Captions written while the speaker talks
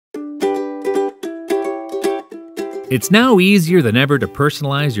It's now easier than ever to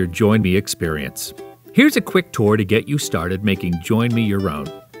personalize your Join Me experience. Here's a quick tour to get you started making Join Me your own.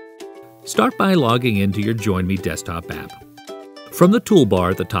 Start by logging into your Join Me desktop app. From the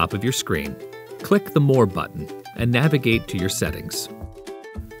toolbar at the top of your screen, click the More button and navigate to your settings.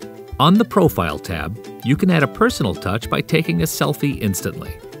 On the Profile tab, you can add a personal touch by taking a selfie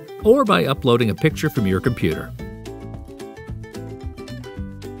instantly, or by uploading a picture from your computer.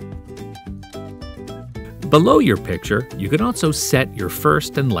 Below your picture, you can also set your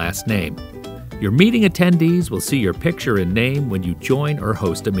first and last name. Your meeting attendees will see your picture and name when you join or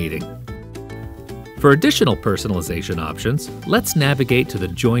host a meeting. For additional personalization options, let's navigate to the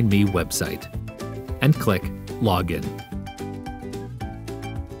Join Me website and click Login.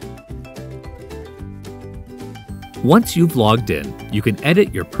 Once you've logged in, you can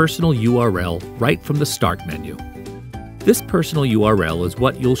edit your personal URL right from the Start menu. This personal URL is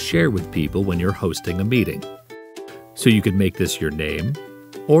what you'll share with people when you're hosting a meeting. So you can make this your name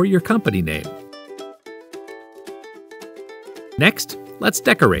or your company name. Next, let's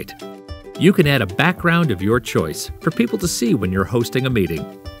decorate. You can add a background of your choice for people to see when you're hosting a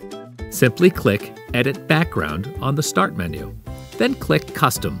meeting. Simply click Edit Background on the Start menu, then click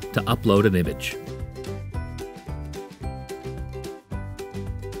Custom to upload an image.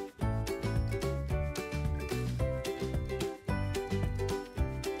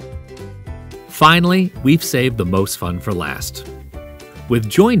 Finally, we've saved the most fun for last. With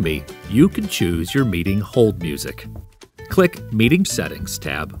Join Me, you can choose your meeting hold music. Click Meeting Settings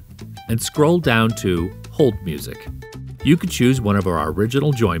tab and scroll down to Hold Music. You can choose one of our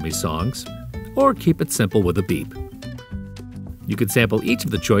original Join Me songs, or keep it simple with a beep. You can sample each of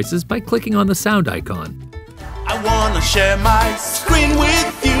the choices by clicking on the sound icon. I wanna share my screen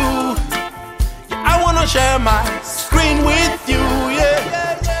with you. Yeah, I wanna share my screen with you. Yeah.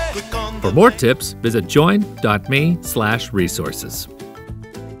 For more tips, visit join.me/resources.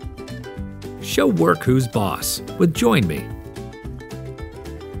 Show work who's boss with Join Me.